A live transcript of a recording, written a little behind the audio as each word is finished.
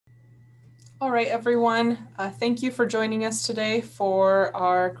All right, everyone. Thank you for joining us today for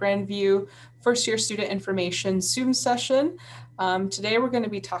our Grandview First Year Student Information Zoom session. Today we're going to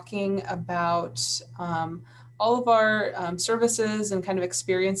be talking about all of our services and kind of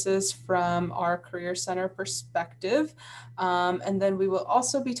experiences from our Career Center perspective. And then we will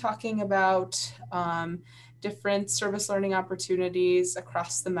also be talking about different service learning opportunities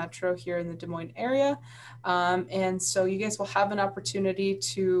across the metro here in the Des Moines area. And so you guys will have an opportunity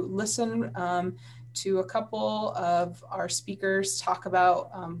to listen to a couple of our speakers talk about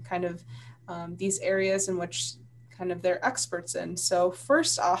these areas in which kind of they're experts in. So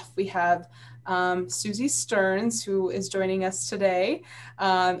first off, we have Susie Stearns, who is joining us today.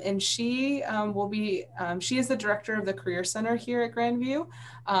 And she she is the director of the Career Center here at Grandview.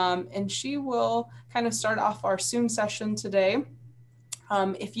 And she will kind of start off our Zoom session today.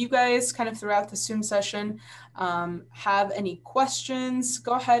 If you guys kind of throughout the Zoom session have any questions,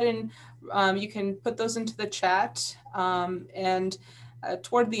 go ahead and you can put those into the chat.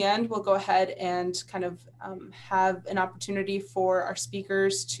 Toward the end, we'll go ahead and kind of have an opportunity for our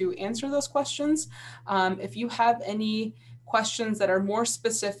speakers to answer those questions. If you have any questions that are more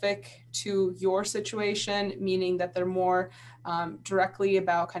specific to your situation, meaning that they're more directly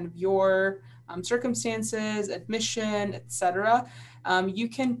about kind of your circumstances, admission, etc., you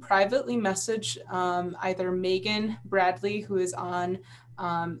can privately message either Megan Bradley, who is on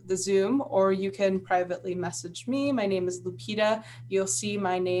the Zoom, or you can privately message me. My name is Lupita. You'll see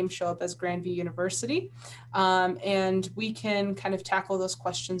my name show up as Grandview University, and we can kind of tackle those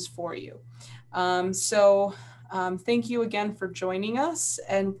questions for you. Thank you again for joining us,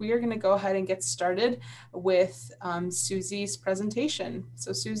 and we are going to go ahead and get started with Susie's presentation.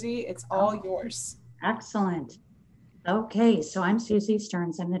 So Susie, it's all yours. Excellent. Okay, so I'm Susie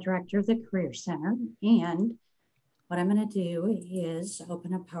Stearns. I'm the director of the Career Center, and what I'm going to do is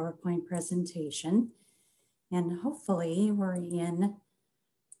open a PowerPoint presentation, and hopefully we're in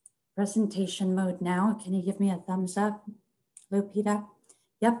presentation mode now. Can you give me a thumbs up, Lupita?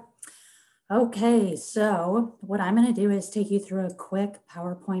 Yep. Okay, so what I'm going to do is take you through a quick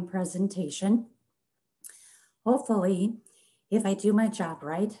PowerPoint presentation. Hopefully, if I do my job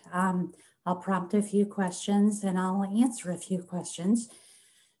right, I'll prompt a few questions and I'll answer a few questions.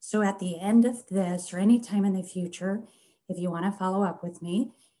 So at the end of this or any time in the future, if you want to follow up with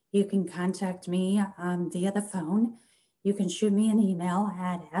me, you can contact me via the phone. You can shoot me an email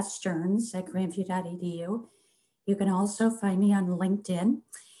at stearns@grandview.edu. You can also find me on LinkedIn,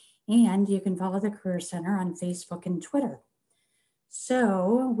 and you can follow the Career Center on Facebook and Twitter.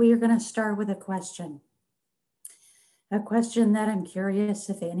 So we are going to start with a question. A question that I'm curious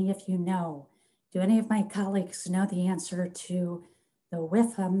if any of you know. Do any of my colleagues know the answer to the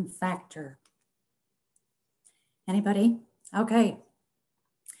Witham factor? Anybody? Okay.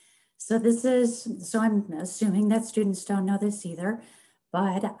 So I'm assuming that students don't know this either,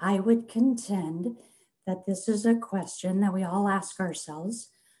 but I would contend that this is a question that we all ask ourselves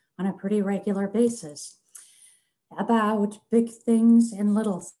on a pretty regular basis about big things and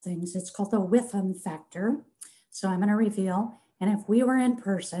little things. It's called the Witham factor. So I'm going to reveal, and if we were in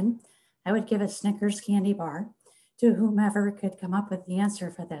person, I would give a Snickers candy bar to whomever could come up with the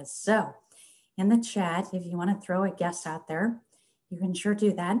answer for this. So in the chat, if you want to throw a guess out there, you can sure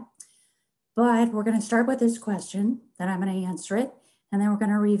do that. But we're going to start with this question, then I'm going to answer it, and then we're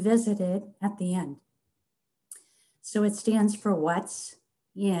going to revisit it at the end. So it stands for what's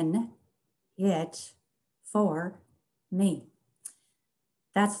in it for me?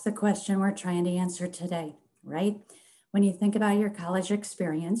 That's the question we're trying to answer today. Right? When you think about your college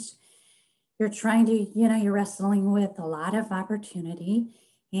experience, you're trying to, you're wrestling with a lot of opportunity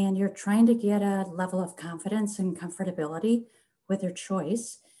and you're trying to get a level of confidence and comfortability with your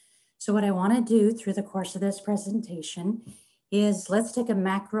choice. So what I want to do through the course of this presentation is let's take a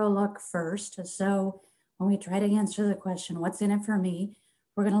macro look first. So when we try to answer the question, what's in it for me?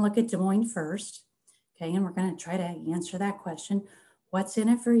 We're going to look at Des Moines first. Okay. And we're going to try to answer that question. What's in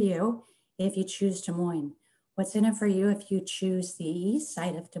it for you if you choose Des Moines? What's in it for you if you choose the east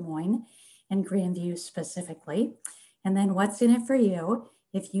side of Des Moines and Grandview specifically? And then what's in it for you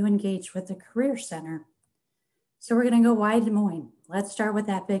if you engage with the Career Center? So we're going to go why Des Moines? Let's start with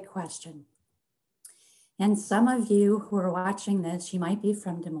that big question. And some of you who are watching this, you might be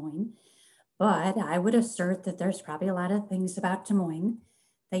from Des Moines, but I would assert that there's probably a lot of things about Des Moines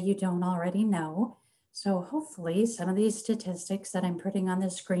that you don't already know. So hopefully some of these statistics that I'm putting on the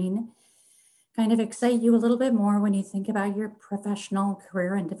screen kind of excite you a little bit more when you think about your professional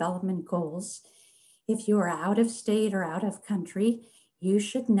career and development goals. If you are out of state or out of country, you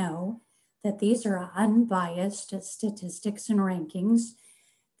should know that these are unbiased statistics and rankings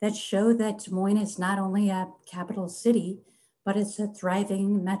that show that Des Moines is not only a capital city, but it's a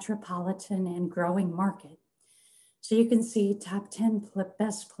thriving metropolitan and growing market. So you can see top 10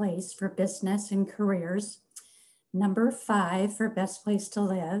 best place for business and careers, number 5 for best place to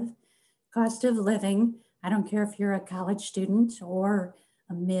live, cost of living. I don't care if you're a college student or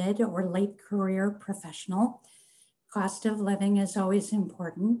a mid or late career professional, cost of living is always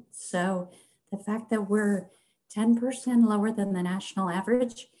important. So the fact that we're 10% lower than the national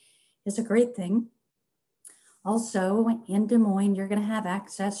average is a great thing. Also, in Des Moines, you're going to have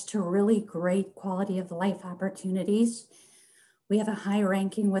access to really great quality of life opportunities. We have a high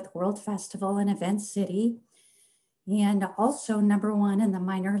ranking with World Festival and Event City, and also number 1 in the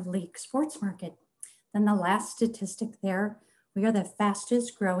minor league sports market. Then the last statistic there, we are the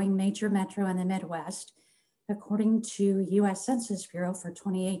fastest growing major metro in the Midwest, according to US Census Bureau for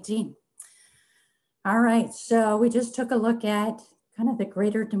 2018. All right, so we just took a look at kind of the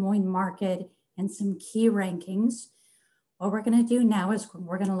greater Des Moines market and some key rankings. What we're going to do now is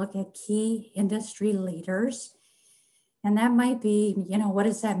we're going to look at key industry leaders. And that might be, what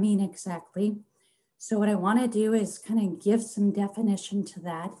does that mean exactly? So what I want to do is kind of give some definition to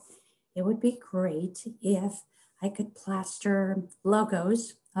that. It would be great if I could plaster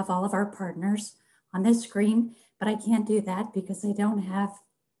logos of all of our partners on this screen, but I can't do that because I don't have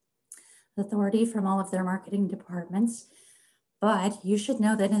authority from all of their marketing departments. But you should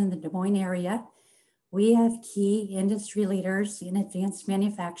know that in the Des Moines area, we have key industry leaders in advanced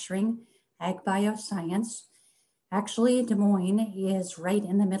manufacturing, ag bioscience. Actually, Des Moines is right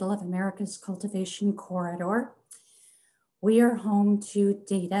in the middle of America's cultivation corridor. We are home to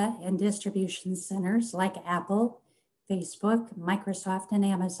data and distribution centers like Apple, Facebook, Microsoft, and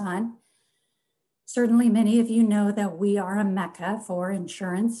Amazon. Certainly, many of you know that we are a mecca for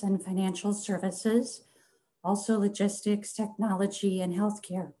insurance and financial services, also logistics, technology, and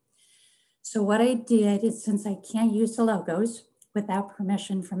healthcare. So what I did is, since I can't use the logos without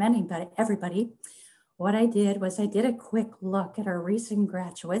permission from everybody, what I did was I did a quick look at our recent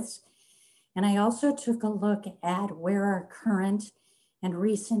graduates, and I also took a look at where our current and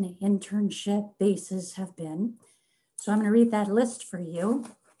recent internship bases have been. So I'm going to read that list for you.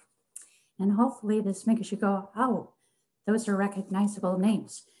 And hopefully this makes you go, oh, those are recognizable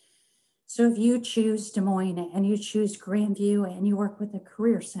names. So if you choose Des Moines and you choose Grandview and you work with a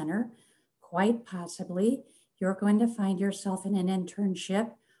career center, quite possibly you're going to find yourself in an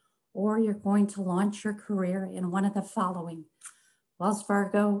internship, or you're going to launch your career in one of the following: Wells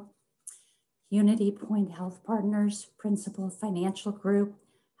Fargo, Unity Point Health Partners, Principal Financial Group,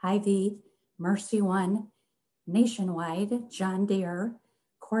 Hy-Vee, Mercy One, Nationwide, John Deere,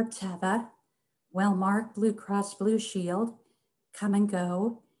 Corteva, Wellmark, Blue Cross Blue Shield, Come and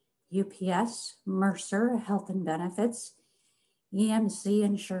Go, UPS, Mercer Health and Benefits, EMC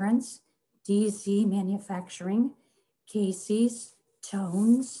Insurance, DZ Manufacturing, Casey's,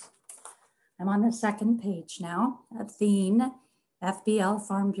 Tones. I'm on the second page now. Athene, FBL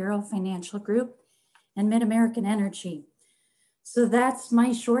Farm Bureau Financial Group, and Mid-American Energy. So that's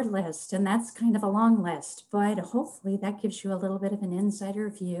my short list, and that's kind of a long list, but hopefully that gives you a little bit of an insider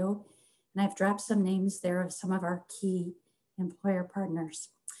view. And I've dropped some names there of some of our key employer partners.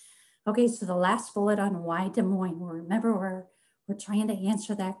 Okay, so the last bullet on why Des Moines. Remember, we're trying to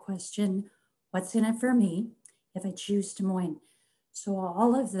answer that question, what's in it for me if I choose Des Moines? So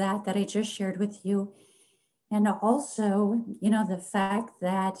all of that I just shared with you, and also, the fact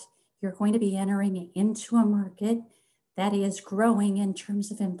that you're going to be entering into a market that is growing in terms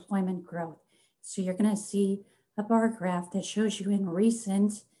of employment growth. So you're going to see a bar graph that shows you in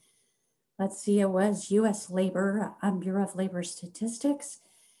recent, let's see, it was US Labor, Bureau of Labor Statistics,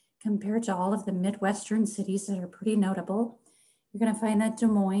 compared to all of the Midwestern cities that are pretty notable. You're going to find that Des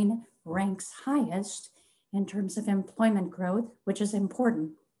Moines ranks highest in terms of employment growth, which is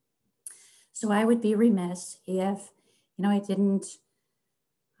important. So I would be remiss if, I didn't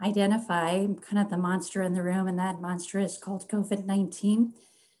identify kind of the monster in the room, and that monster is called COVID-19.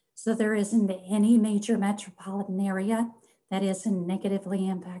 So there isn't any major metropolitan area that isn't negatively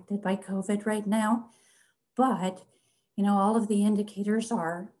impacted by COVID right now. But, all of the indicators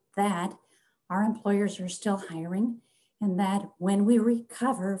are that our employers are still hiring, and that when we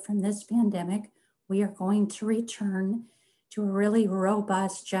recover from this pandemic, we are going to return to a really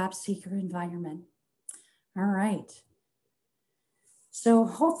robust job seeker environment. All right. So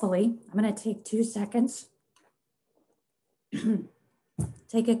hopefully, I'm going to take 2 seconds,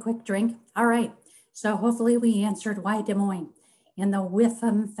 take a quick drink. All right. So hopefully we answered why Des Moines and the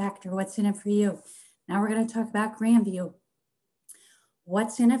WIFM factor, what's in it for you. Now we're going to talk about Grandview.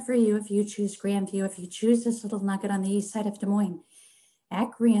 What's in it for you if you choose Grandview, if you choose this little nugget on the east side of Des Moines?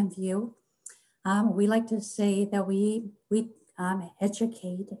 at Grandview, we like to say that we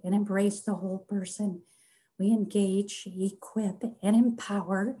educate and embrace the whole person. We engage, equip, and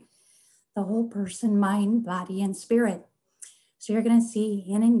empower the whole person, mind, body, and spirit. So you're going to see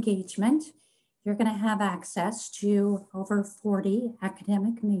in engagement, you're going to have access to over 40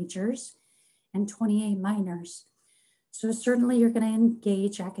 academic majors and 28 minors. So certainly you're going to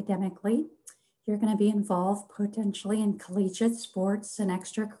engage academically. You're going to be involved potentially in collegiate sports and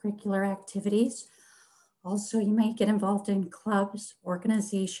extracurricular activities. Also, you may get involved in clubs,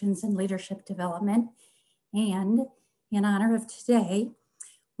 organizations, and leadership development. And in honor of today,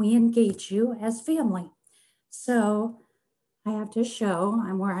 we engage you as family. So I have to show,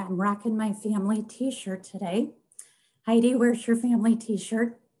 I'm rocking my family t-shirt today. Heidi, where's your family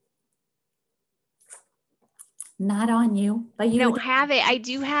t-shirt? Not on you, but you don't have it. I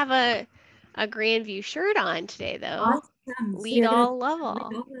do have a Grandview shirt on today, though. Awesome. Lead all, love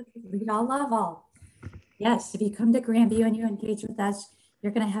all. Lead all, love all. Yes, if you come to Grandview and you engage with us,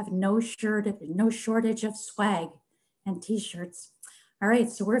 you're going to have no shortage of swag and t-shirts. All right,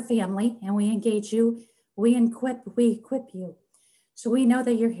 so we're family and we engage you. We equip you. So we know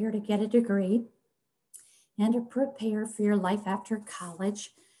that you're here to get a degree and to prepare for your life after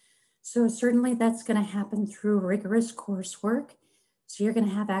college. So certainly that's going to happen through rigorous coursework. So you're going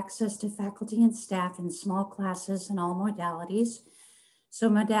to have access to faculty and staff in small classes and all modalities. So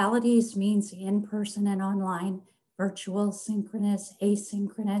modalities means in-person and online, virtual, synchronous,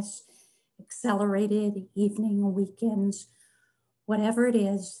 asynchronous, accelerated, evening, weekends, whatever it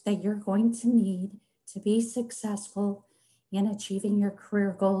is that you're going to need to be successful in achieving your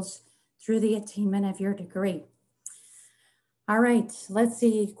career goals through the attainment of your degree. All right, let's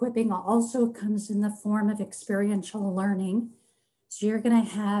see, equipping also comes in the form of experiential learning. So you're going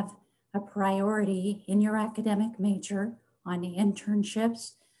to have a priority in your academic major on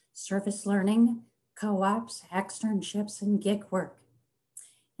internships, service learning, co-ops, externships, and gig work.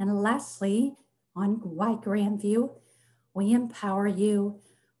 And lastly, on Why Grandview, we empower you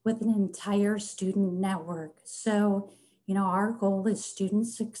with an entire student network. So, our goal is student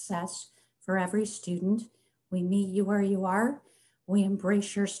success for every student. We meet you where you are. We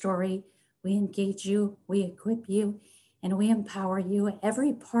embrace your story. We engage you. We equip you. And we empower you,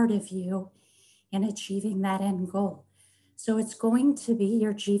 every part of you, in achieving that end goal. So it's going to be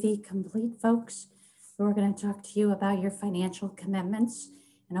your GV Complete, folks. We're going to talk to you about your financial commitments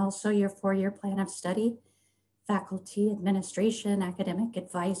and also your 4-year plan of study, faculty, administration, academic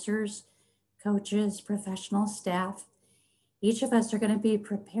advisors, coaches, professional staff. Each of us are going to be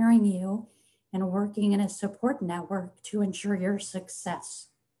preparing you and working in a support network to ensure your success.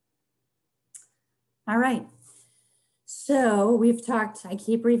 All right. So we've talked, I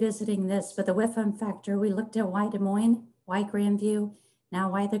keep revisiting this, but the WIFM factor, we looked at why Des Moines, why Grandview, now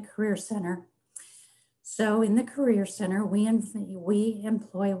why the Career Center. So in the Career Center, we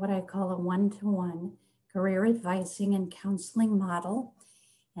employ what I call a one-to-one career advising and counseling model.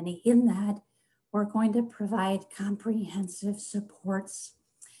 And in that, we're going to provide comprehensive supports.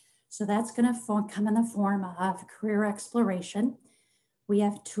 So that's going to come in the form of career exploration. We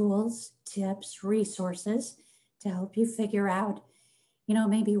have tools, tips, resources to help you figure out,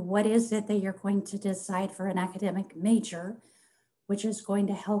 maybe what is it that you're going to decide for an academic major, which is going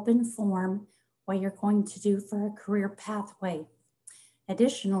to help inform what you're going to do for a career pathway.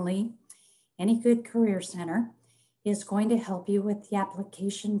 Additionally, any good career center is going to help you with the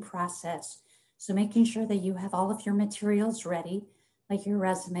application process. So making sure that you have all of your materials ready, like your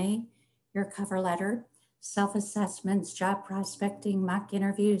resume, your cover letter, self-assessments, job prospecting, mock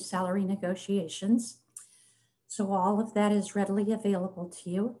interviews, salary negotiations. So all of that is readily available to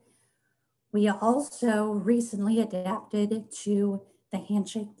you. We also recently adapted to the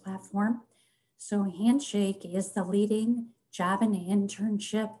Handshake platform. So Handshake is the leading job and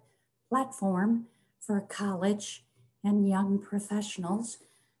internship platform for college and young professionals.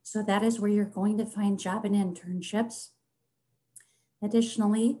 So that is where you're going to find job and internships.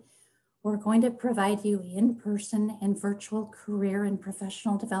 Additionally, we're going to provide you in-person and virtual career and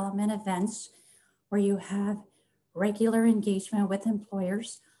professional development events where you have regular engagement with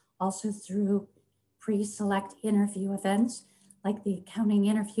employers, also through pre-select interview events like the accounting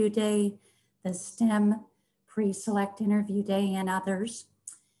interview day, the STEM pre-select interview day, and others.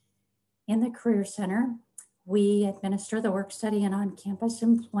 In the Career Center, we administer the work study and on-campus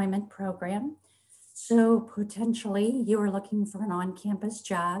employment program. So potentially you are looking for an on-campus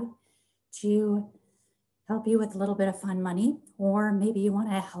job to help you with a little bit of fun money, or maybe you want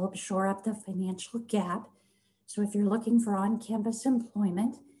to help shore up the financial gap. So if you're looking for on-campus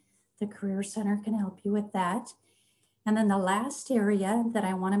employment, the Career Center can help you with that. And then the last area that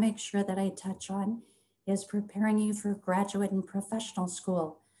I want to make sure that I touch on is preparing you for graduate and professional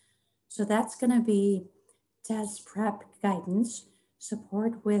school. So that's going to be test prep guidance,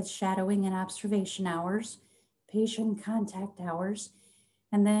 support with shadowing and observation hours, patient contact hours,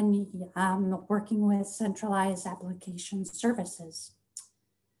 and then working with centralized application services.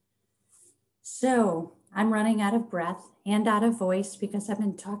 So I'm running out of breath and out of voice because I've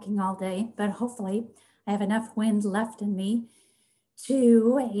been talking all day, but hopefully I have enough wind left in me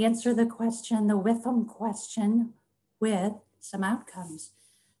to answer the question, the WIFM question, with some outcomes.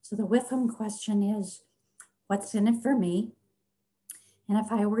 So the WIFM question is, what's in it for me? And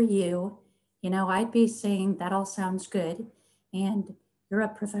if I were you, I'd be saying that all sounds good. And you're a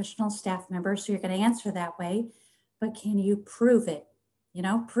professional staff member, so you're going to answer that way. But can you prove it?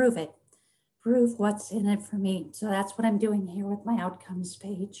 Prove it. Prove what's in it for me. So that's what I'm doing here with my outcomes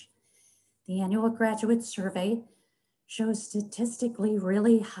page. The annual graduate survey shows statistically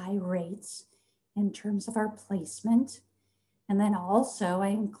really high rates in terms of our placement. And then also I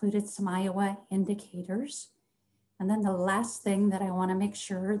included some Iowa indicators. And then the last thing that I want to make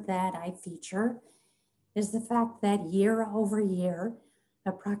sure that I feature is the fact that year over year,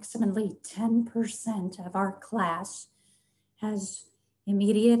 approximately 10% of our class has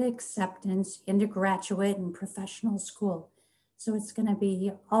immediate acceptance into graduate and professional school. So it's going to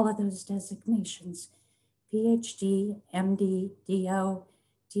be all of those designations: PhD, MD, DO,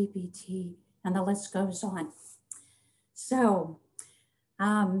 DPT, and the list goes on. So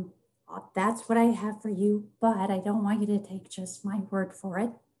that's what I have for you, but I don't want you to take just my word for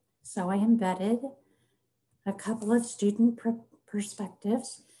it. So I embedded a couple of student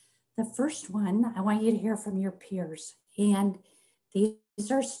perspectives. The first one, I want you to hear from your peers. And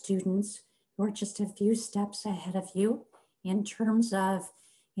these are students who are just a few steps ahead of you in terms of,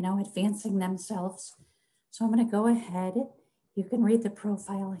 advancing themselves. So I'm going to go ahead. You can read the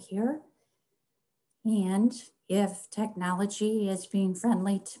profile here. And if technology is being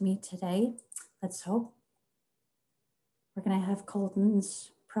friendly to me today, let's hope, we're going to have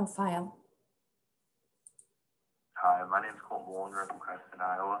Colton's profile. Hi, my name is Colton Wollner from Creston,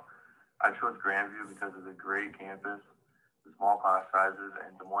 Iowa. I chose Grandview because of the great campus, the small class sizes,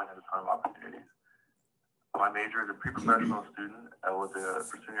 and Des Moines has a ton of opportunities. My major is a pre-professional student with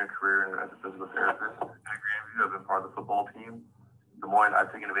pursuing a career as a physical therapist. At Grandview, I've been part of the football team. Des Moines,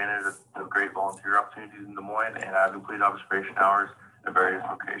 I've taken advantage of the great volunteer opportunities in Des Moines, and I've completed observation hours at various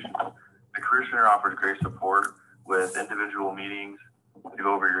locations. The Career Center offers great support with individual meetings to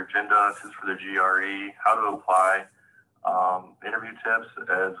go over your agenda, tips for the GRE, how to apply, interview tips,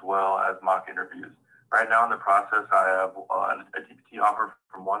 as well as mock interviews. Right now in the process, I have a DPT offer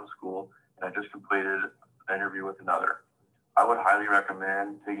from one school, and I just completed an interview with another. I would highly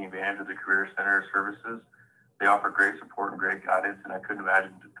recommend taking advantage of the Career Center services. They offer great support and great guidance, and I couldn't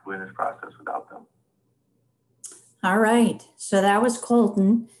imagine doing this process without them. All right, so that was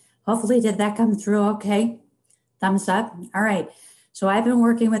Colton. Hopefully, did that come through okay? Thumbs up. All right, so I've been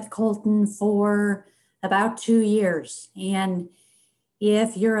working with Colton for about 2 years. And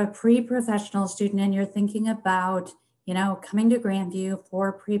if you're a pre-professional student and you're thinking about, coming to Grandview for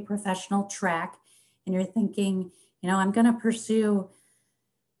a pre-professional track, and you're thinking, I'm going to pursue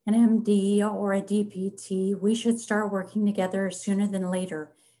an MD or a DPT, we should start working together sooner than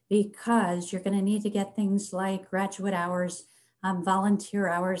later, because you're going to need to get things like graduate hours, volunteer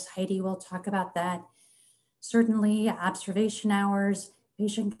hours. Heidi will talk about that. Certainly observation hours,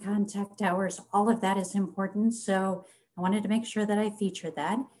 patient contact hours, all of that is important. So I wanted to make sure that I featured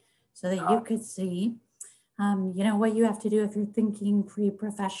that so that you could see, what you have to do if you're thinking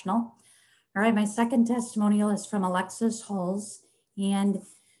pre-professional. All right, my second testimonial is from Alexis Hulls, and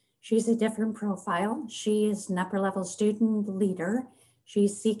she's a different profile. She is an upper level student leader.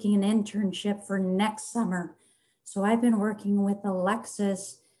 She's seeking an internship for next summer. So I've been working with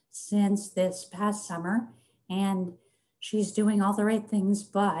Alexis since this past summer, and she's doing all the right things,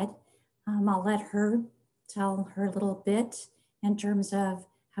 but I'll let her tell her little bit in terms of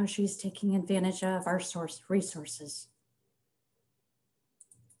how she's taking advantage of our resources.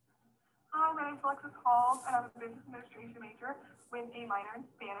 Hi, my name is Alexis Hall, and I'm a business administration major with a minor in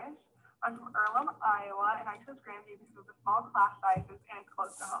Spanish. I'm from Earlham, Iowa, and I chose Grandview because of the small class sizes and it's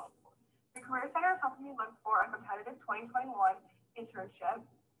close to home. The Career Center is helping me look for a competitive 2021 internship.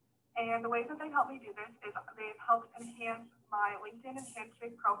 And the ways that they help me do this is they've helped enhance my LinkedIn and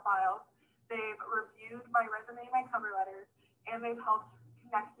Handshake profiles. They've reviewed my resume and my cover letters, and they've helped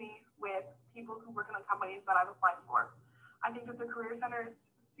connect me with people who work in the companies that I've applied for. I think that the Career Center is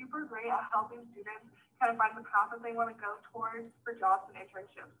super great at helping students kind of find the path that they want to go towards for jobs and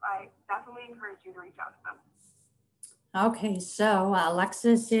internships. I definitely encourage you to reach out to them. Okay, so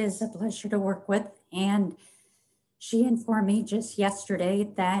Alexis is a pleasure to work with, and she informed me just yesterday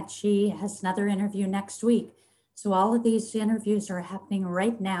that she has another interview next week. So all of these interviews are happening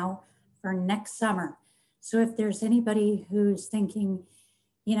right now for next summer. So if there's anybody who's thinking,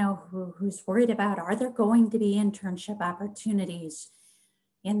 who's worried about, are there going to be internship opportunities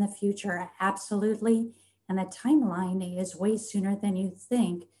in the future? Absolutely. And the timeline is way sooner than you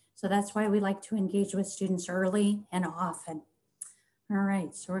think. So that's why we like to engage with students early and often. All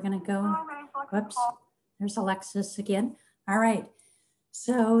right, so we're going to go. Hello, my name's Alexis Whoops, Hall. there's Alexis again. All right,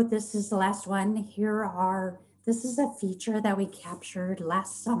 so this is the last one. This is a feature that we captured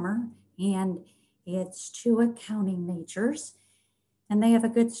last summer, and it's 2 accounting majors, and they have a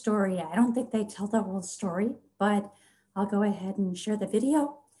good story. I don't think they tell the whole story, but I'll go ahead and share the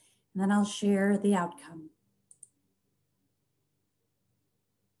video, and then I'll share the outcome.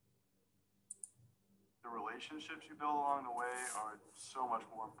 The relationships you build along the way are so much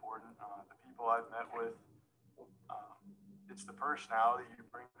more important. The people I've met with, it's the personality you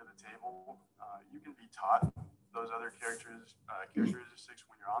bring to the table. You can be taught those other characteristics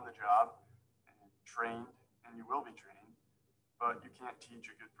when you're on the job and trained, and you will be trained, but you can't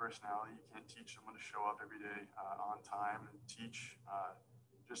teach a good personality. You can't teach someone to show up every day on time and teach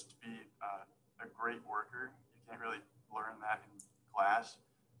just to be a great worker. You can't really learn that in class,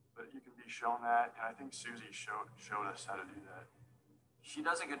 but you can be shown that, and I think Susie showed us how to do that. She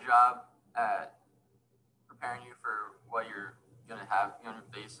does a good job at preparing you for what you're going to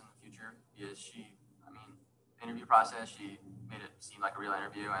face in the future, because the interview process, she made it seem like a real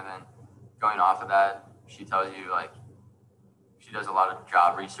interview, and then going off of that, she tells you, she does a lot of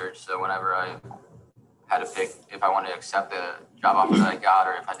job research. So whenever I had to pick if I wanted to accept the job offer that I got,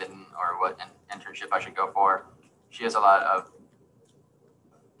 or if I didn't, or what internship I should go for, she has a lot of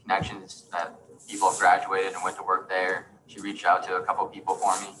connections that people have graduated and went to work there. She reached out to a couple of people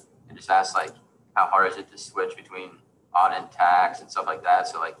for me and just asked, how hard is it to switch between audit and tax and stuff like that.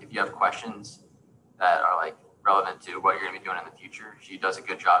 So if you have questions that are relevant to what you're going to be doing in the future, she does a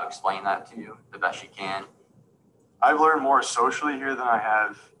good job explaining that to you the best she can. I've learned more socially here than I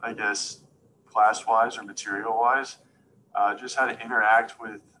have, I guess, class-wise or material-wise. Just how to interact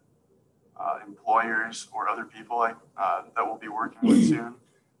with employers or other people that we'll be working with soon.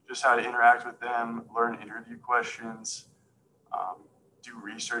 Just how to interact with them, learn interview questions, do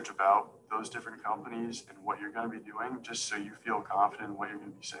research about those different companies and what you're going to be doing, just so you feel confident in what you're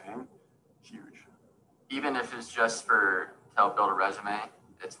going to be saying. Huge. Even if it's just to help build a resume,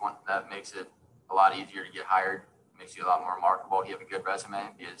 it's one that makes it a lot easier to get hired. It makes you a lot more remarkable if you have a good resume,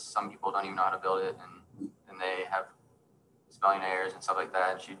 because some people don't even know how to build it, and they have spelling errors and stuff like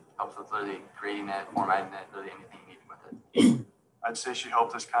that. And she helps with literally creating it, formatting it, really anything you need with it. I'd say she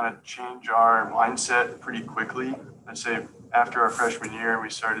helped us kind of change our mindset pretty quickly. I'd say after our freshman year, we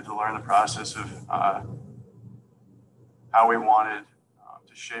started to learn the process of how we wanted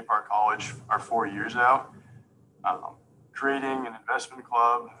to shape our college, our 4 years out, creating an investment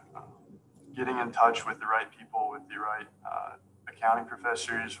club, getting in touch with the right people, with the right accounting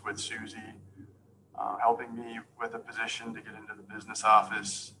professors, with Susie, helping me with a position to get into the business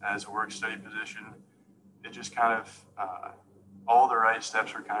office as a work study position. It just kind of, all the right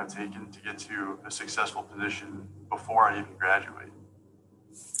steps were kind of taken to get to a successful position before I even graduate.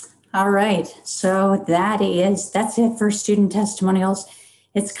 All right, so that's it for student testimonials.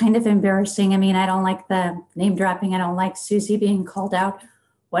 It's kind of embarrassing. I don't like the name dropping. I don't like Susie being called out,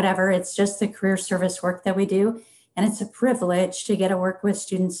 whatever. It's just the career service work that we do. And it's a privilege to get to work with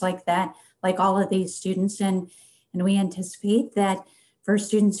students like that, like all of these students. And we anticipate that for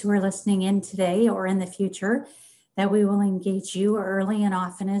students who are listening in today or in the future, that we will engage you early and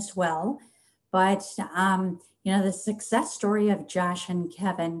often as well. But, the success story of Josh and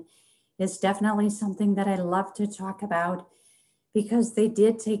Kevin is definitely something that I love to talk about, because they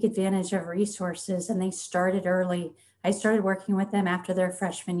did take advantage of resources and they started early. I started working with them after their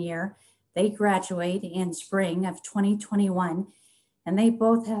freshman year. They graduate in spring of 2021, and they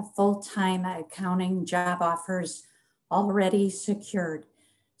both have full-time accounting job offers already secured.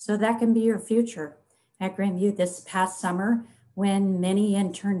 So that can be your future. At Grandview this past summer, when many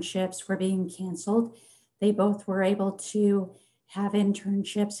internships were being canceled, they both were able to have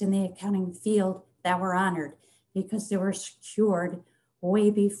internships in the accounting field that were honored because they were secured way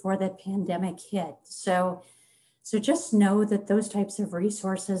before the pandemic hit. So just know that those types of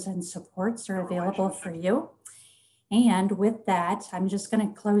resources and supports are available for you. And with that, I'm just going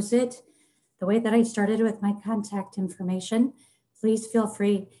to close it the way that I started with my contact information. Please feel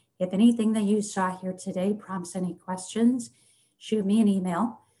free, if anything that you saw here today prompts any questions, shoot me an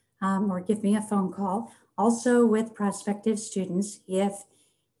email or give me a phone call. Also with prospective students, if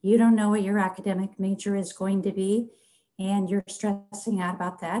you don't know what your academic major is going to be and you're stressing out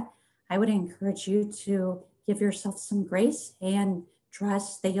about that, I would encourage you to give yourself some grace and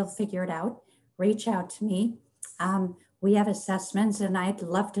trust that you'll figure it out. Reach out to me. We have assessments, and I'd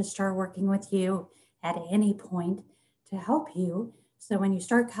love to start working with you at any point to help you. So when you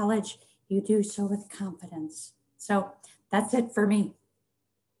start college, you do so with confidence. So that's it for me.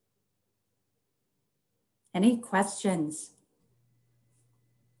 Any questions?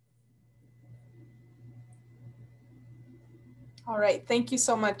 All right, thank you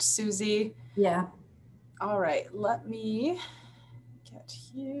so much, Susie. Yeah. All right, let me get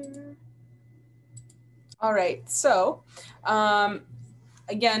here. All right, so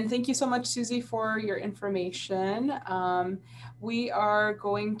again, thank you so much, Susie, for your information. We are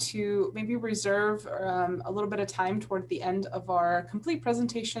going to maybe reserve a little bit of time toward the end of our complete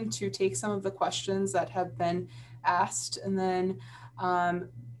presentation to take some of the questions that have been asked. And then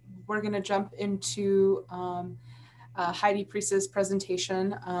we're going to jump into Heidi Priest's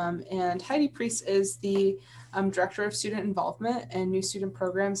presentation. And Heidi Priest is the Director of Student Involvement and New Student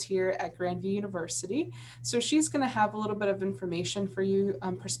Programs here at Grandview University. So she's going to have a little bit of information for you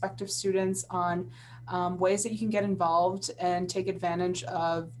prospective students on ways that you can get involved and take advantage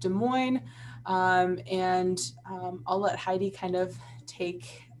of Des Moines. I'll let Heidi kind of take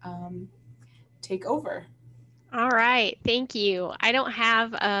over. All right, thank you. I don't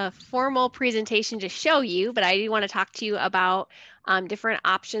have a formal presentation to show you, but I do want to talk to you about different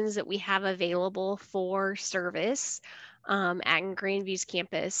options that we have available for service at Grandview's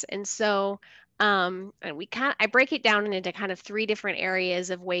campus. And so and I break it down into kind of 3 different areas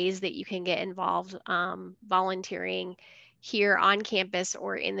of ways that you can get involved volunteering here on campus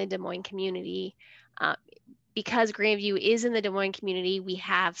or in the Des Moines community. Because Grandview is in the Des Moines community, we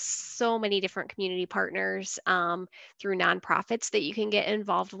have so many different community partners through nonprofits that you can get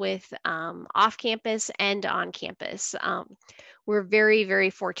involved with off campus and on campus. We're very, very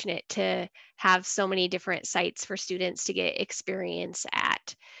fortunate to have so many different sites for students to get experience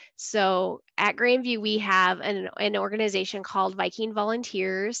at. So at Grandview, we have an organization called Viking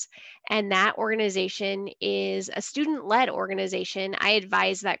Volunteers, and that organization is a student-led organization. I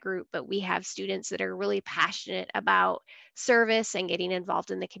advise that group, but we have students that are really passionate about service and getting involved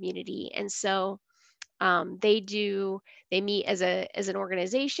in the community. And so they meet as an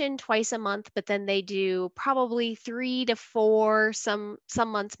organization twice a month, but then they do probably 3 to 4, some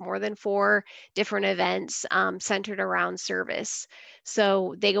months more than 4 different events centered around service.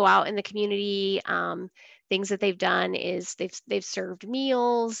 So they go out in the community. Things that they've done is they've served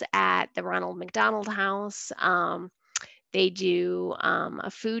meals at the Ronald McDonald House. They do a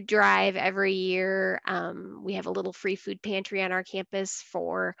food drive every year. We have a little free food pantry on our campus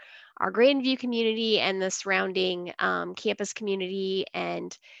for our Grandview community and the surrounding campus community.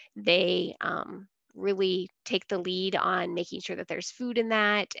 And they really take the lead on making sure that there's food in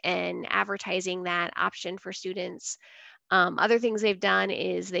that and advertising that option for students. Other things they've done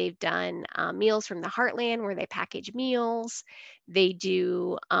is they've done Meals from the Heartland, where they package meals. They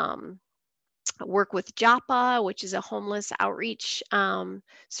do work with JAPA, which is a homeless outreach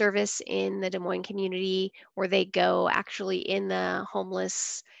service in the Des Moines community, where they go actually in the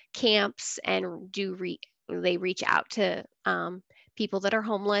homeless camps and they reach out to people that are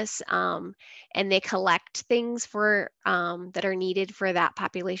homeless, and they collect things for that are needed for that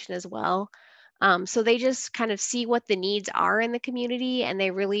population as well. So they just kind of see what the needs are in the community, and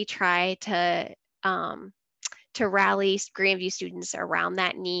they really try to rally Grandview students around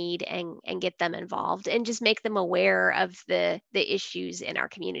that need and get them involved and just make them aware of the issues in our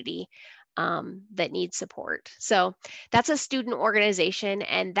community that need support. So that's a student organization,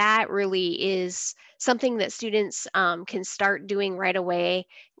 and that really is something that students can start doing right away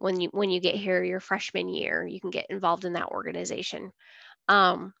when you get here your freshman year. You can get involved in that organization.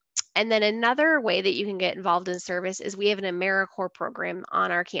 And then another way that you can get involved in service is we have an AmeriCorps program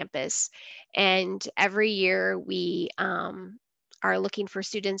on our campus. And every year we are looking for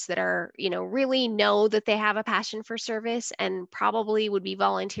students that are, really know that they have a passion for service and probably would be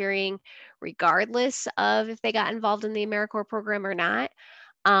volunteering regardless of if they got involved in the AmeriCorps program or not.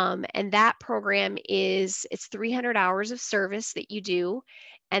 And that program it's 300 hours of service that you do.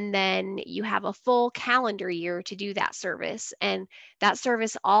 And then you have a full calendar year to do that service. And that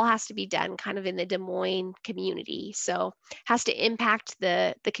service all has to be done kind of in the Des Moines community. So has to impact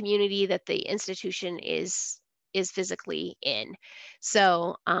the community that the institution is is physically in.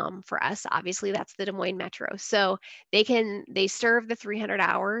 So for us, obviously that's the Des Moines Metro. So they serve the 300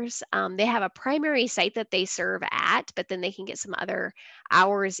 hours. They have a primary site that they serve at, but then they can get some other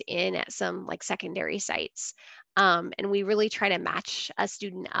hours in at some like secondary sites. And we really try to match a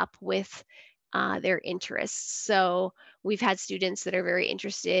student up with their interests. So we've had students that are very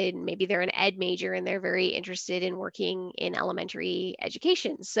interested, maybe they're an ed major and they're very interested in working in elementary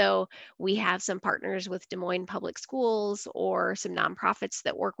education. So we have some partners with Des Moines Public Schools or some nonprofits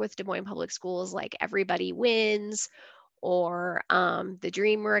that work with Des Moines Public Schools, like Everybody Wins, or the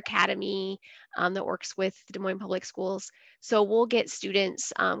Dreamer Academy that works with Des Moines Public Schools. So we'll get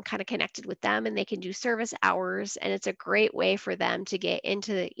students kind of connected with them, and they can do service hours, and it's a great way for them to get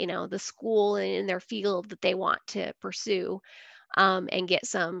into, you know, the school and in their field that they want to pursue, and get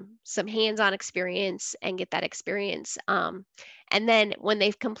some hands-on experience and get that experience. And then when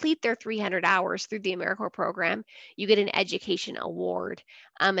they complete their 300 hours through the AmeriCorps program, you get an education award.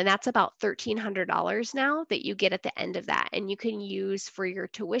 And that's about $1,300 now that you get at the end of that. And you can use for your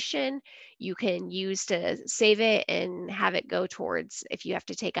tuition, you can use to save it and have it go towards if you have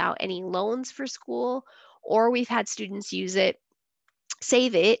to take out any loans for school, or we've had students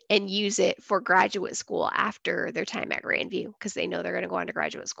save it and use it for graduate school after their time at Grandview, because they know they're going to go on to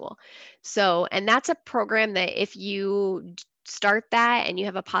graduate school. So, and that's a program that if you start that and you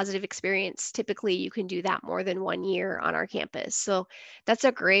have a positive experience, typically you can do that more than 1 year on our campus. So that's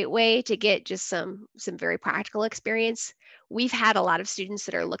a great way to get just some very practical experience. We've had a lot of students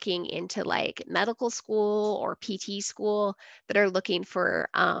that are looking into like medical school or PT school that are looking for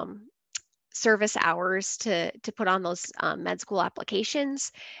service hours to put on those med school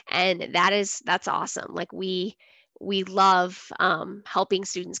applications, and that's awesome. Like we love helping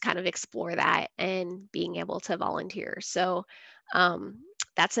students kind of explore that and being able to volunteer. So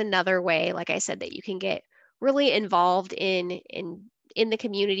that's another way, like I said, that you can get really involved in the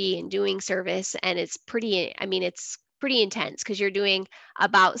community and doing service. And it's pretty, I mean, it's pretty intense because you're doing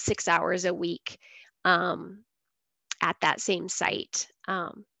about 6 hours a week at that same site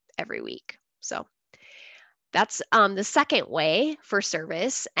every week. So that's the second way for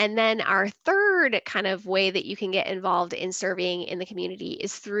service. And then our third kind of way that you can get involved in serving in the community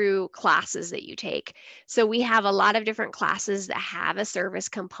is through classes that you take. So we have a lot of different classes that have a service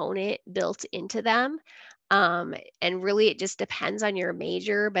component built into them. And really it just depends on your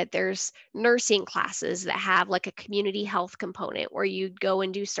major, but there's nursing classes that have like a community health component where you'd go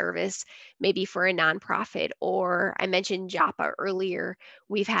and do service maybe for a nonprofit. Or I mentioned JAPA earlier.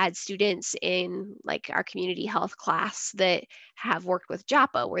 We've had students in like our community health class that have worked with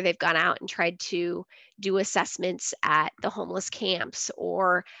JAPA, where they've gone out and tried to do assessments at the homeless camps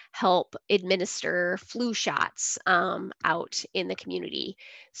or help administer flu shots out in the community.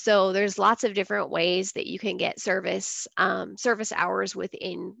 So there's lots of different ways that you can get service hours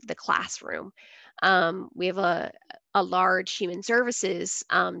within the classroom. We have a large human services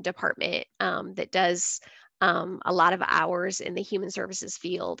department that does a lot of hours in the human services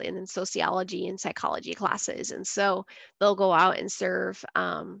field and in sociology and psychology classes. And so they'll go out and serve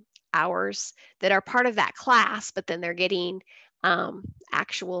hours that are part of that class, but then they're getting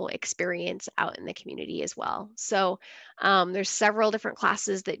actual experience out in the community as well. So there's several different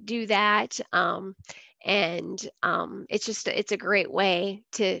classes that do that. And it's a great way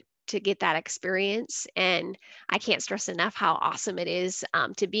to get that experience. And I can't stress enough how awesome it is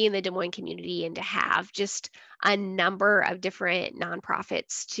to be in the Des Moines community and to have just a number of different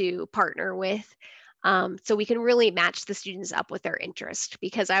nonprofits to partner with. So we can really match the students up with their interest,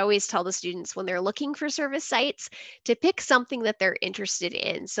 because I always tell the students when they're looking for service sites to pick something that they're interested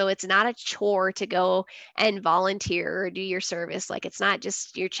in. So it's not a chore to go and volunteer or do your service. Like it's not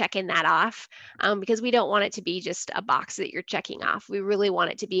just you're checking that off, because we don't want it to be just a box that you're checking off. We really want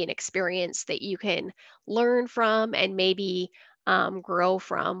it to be an experience that you can learn from and maybe grow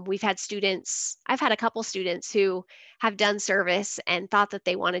from. I've had a couple students who have done service and thought that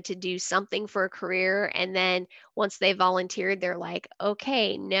they wanted to do something for a career. And then once they volunteered, they're like,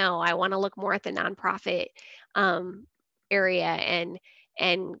 okay, no, I want to look more at the nonprofit area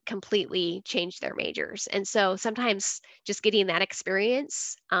and completely change their majors. And so sometimes just getting that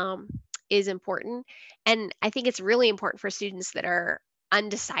experience is important. And I think it's really important for students that are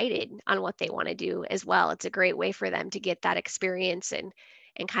undecided on what they want to do as well. It's a great way for them to get that experience and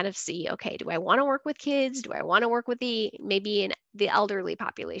kind of see, okay, do I want to work with kids? Do I want to work with the elderly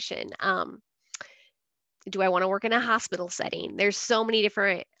population? Do I want to work in a hospital setting? There's so many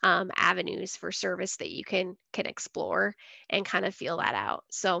different avenues for service that you can explore and kind of feel that out.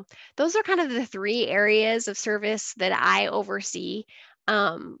 So those are kind of the 3 areas of service that I oversee.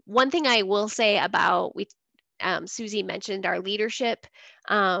 One thing I will say about Susie mentioned our leadership,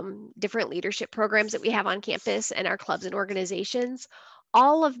 different leadership programs that we have on campus and our clubs and organizations.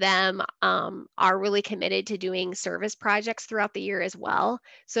 All of them are really committed to doing service projects throughout the year as well.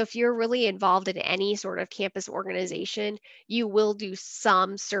 So if you're really involved in any sort of campus organization, you will do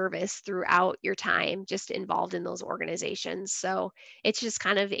some service throughout your time just involved in those organizations. So it's just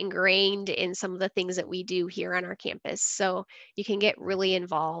kind of ingrained in some of the things that we do here on our campus. So you can get really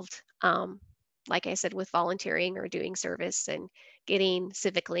involved, like I said, with volunteering or doing service and getting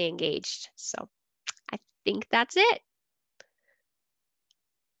civically engaged. So I think that's it.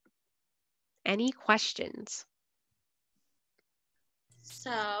 Any questions?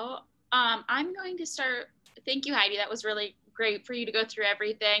 So I'm going to start. Thank you, Heidi. That was really great for you to go through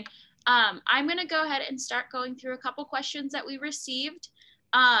everything. I'm going to go ahead and start going through a couple questions that we received.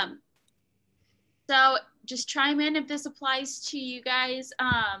 So just chime in if this applies to you guys.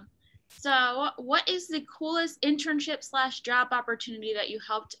 So what is the coolest internship / job opportunity that you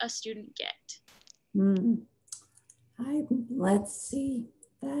helped a student get? Let's see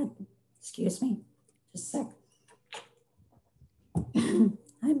that. Excuse me, just a sec.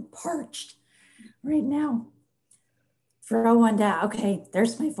 I'm parched right now. Throw one down. Okay,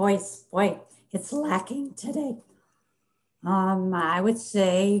 there's my voice. Boy, it's lacking today. I would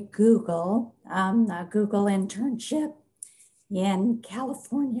say Google, a Google internship in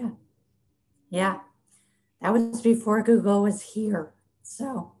California. Yeah, that was before Google was here.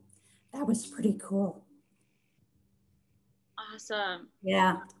 So that was pretty cool. Awesome.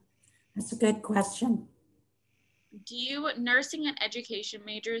 Yeah, that's a good question. Do you nursing and education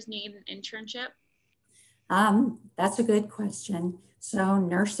majors need an internship? That's a good question. So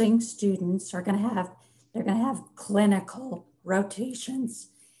nursing students are they're gonna have clinical rotations,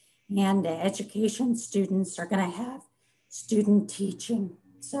 and education students are gonna have student teaching.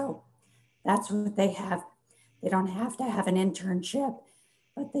 So that's what they have. They don't have to have an internship,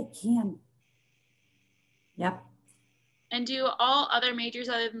 but they can. Yep. And do all other majors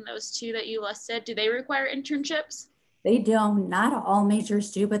other than those two that you listed, do they require internships? They don't. Not all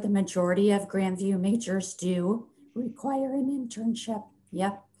majors do, but the majority of Grandview majors do require an internship.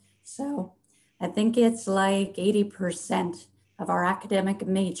 Yep. So I think it's like 80% of our academic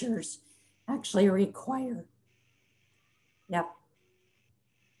majors actually require. Yep.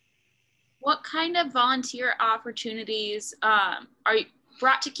 What kind of volunteer opportunities are you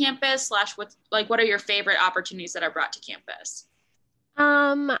brought to campus / what are your favorite opportunities that are brought to campus?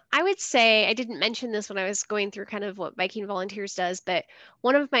 I would say, I didn't mention this when I was going through kind of what Viking Volunteers does, but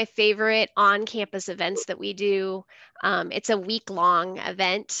one of my favorite on-campus events that we do, it's a week-long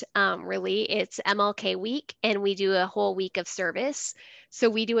event, really. It's MLK Week, and we do a whole week of service. So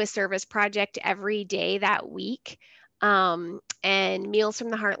we do a service project every day that week. And Meals from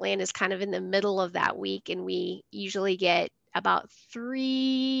the Heartland is kind of in the middle of that week, and we usually get about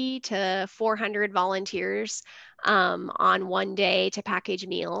 300 to 400 volunteers on one day to package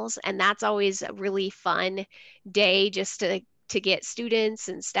meals. And that's always a really fun day just to get students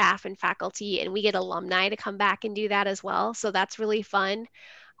and staff and faculty, and we get alumni to come back and do that as well. So that's really fun.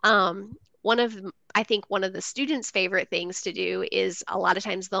 I think one of the students' favorite things to do is a lot of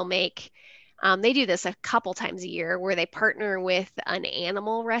times they'll make, they do this a couple times a year where they partner with an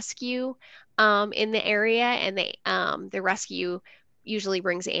animal rescue in the area, and the rescue usually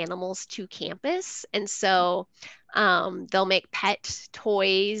brings animals to campus. And so they'll make pet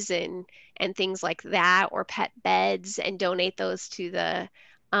toys and things like that, or pet beds, and donate those to the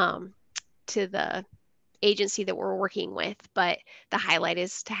agency that we're working with. But the highlight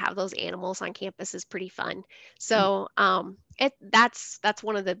is to have those animals on campus is pretty fun. So that's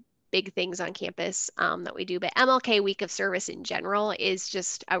one of the big things on campus that we do. But MLK Week of Service in general is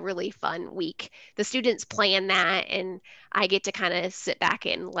just a really fun week. The students plan that, and I get to kind of sit back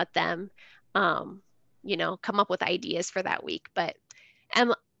and let them, come up with ideas for that week. But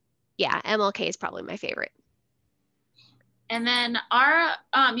MLK is probably my favorite. And then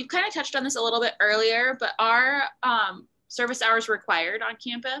you've kind of touched on this a little bit earlier, but are service hours required on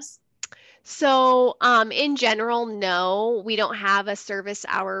campus? So in general, no, we don't have a service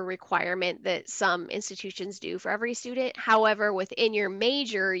hour requirement that some institutions do for every student. However, within your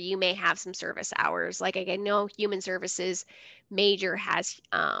major, you may have some service hours. Like I know Human Services major has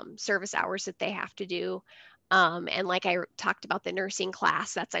service hours that they have to do. And like I talked about the nursing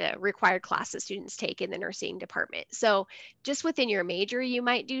class, that's a required class that students take in the nursing department. So just within your major, you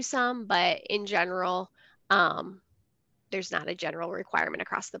might do some, but in general, there's not a general requirement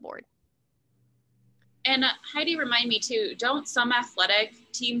across the board. And Heidi, remind me too, don't some athletic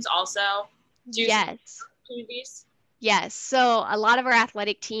teams also do yes. opportunities? Yes, so a lot of our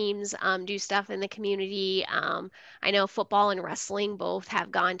athletic teams do stuff in the community. I know football and wrestling both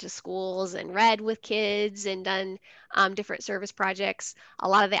have gone to schools and read with kids and done different service projects. A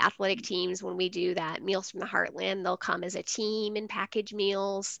lot of the athletic teams, when we do that Meals from the Heartland, they'll come as a team and package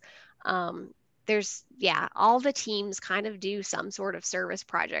meals. Yeah, all the teams kind of do some sort of service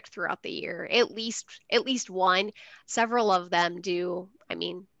project throughout the year, at least one. Several of them do, I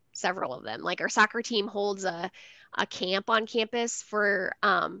mean, several of them. Like our soccer team holds a camp on campus for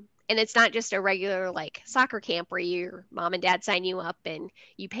and it's not just a regular like soccer camp where your mom and dad sign you up and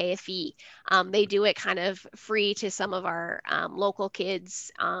you pay a fee. They do it kind of free to some of our local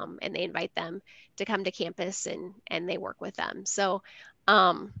kids, and they invite them to come to campus and they work with them. So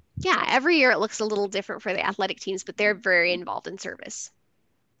yeah, every year it looks a little different for the athletic teams, but they're very involved in service.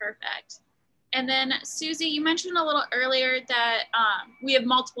 Perfect. And then Susie, you mentioned a little earlier that we have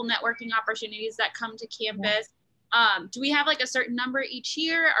multiple networking opportunities that come to campus. Do we have like a certain number each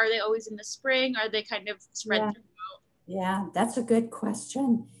year? Are they always in the spring? Are they kind of spread throughout? Yeah, that's a good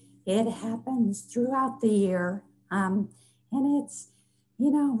question. It happens throughout the year. And it's,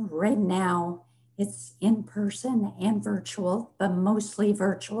 right now it's in person and virtual, but mostly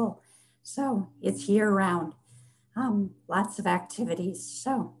virtual. So it's year round. Lots of activities.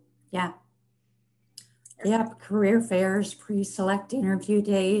 So yeah. Yep, career fairs, pre-select interview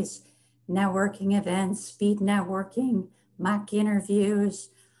days, networking events, speed networking, mock interviews,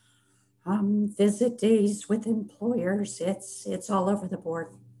 visit days with employers. It's all over the board.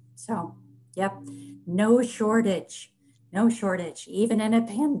 So, yep, no shortage. Even in a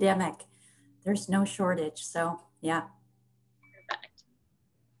pandemic, there's no shortage. So, yeah. Perfect.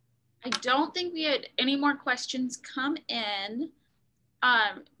 I don't think we had any more questions come in.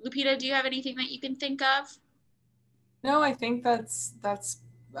 Lupita, do you have anything that you can think of? No, I think that's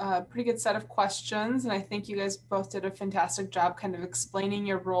a pretty good set of questions. And I think you guys both did a fantastic job kind of explaining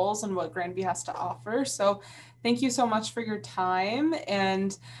your roles and what Grandview has to offer. So thank you so much for your time.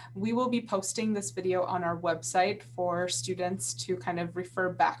 And we will be posting this video on our website for students to kind of refer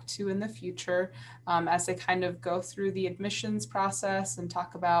back to in the future as they kind of go through the admissions process and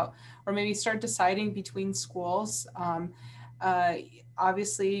talk about, or maybe start deciding between schools.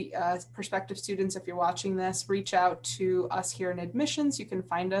 Obviously, prospective students, if you're watching this, reach out to us here in admissions. You can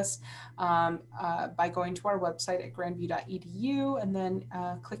find us by going to our website at grandview.edu and then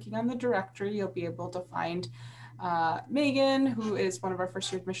clicking on the directory. You'll be able to find Megan, who is one of our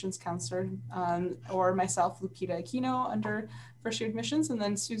first year admissions counselor, or myself, Lupita Aquino, under first year admissions, and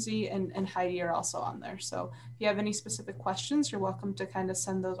then Susie and Heidi are also on there. So if you have any specific questions, you're welcome to kind of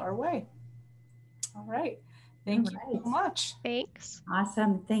send those our way. All right. Thank you so much. Thanks.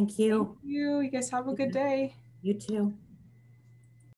 Awesome. Thank you. Thank you. You guys have a good day. You too.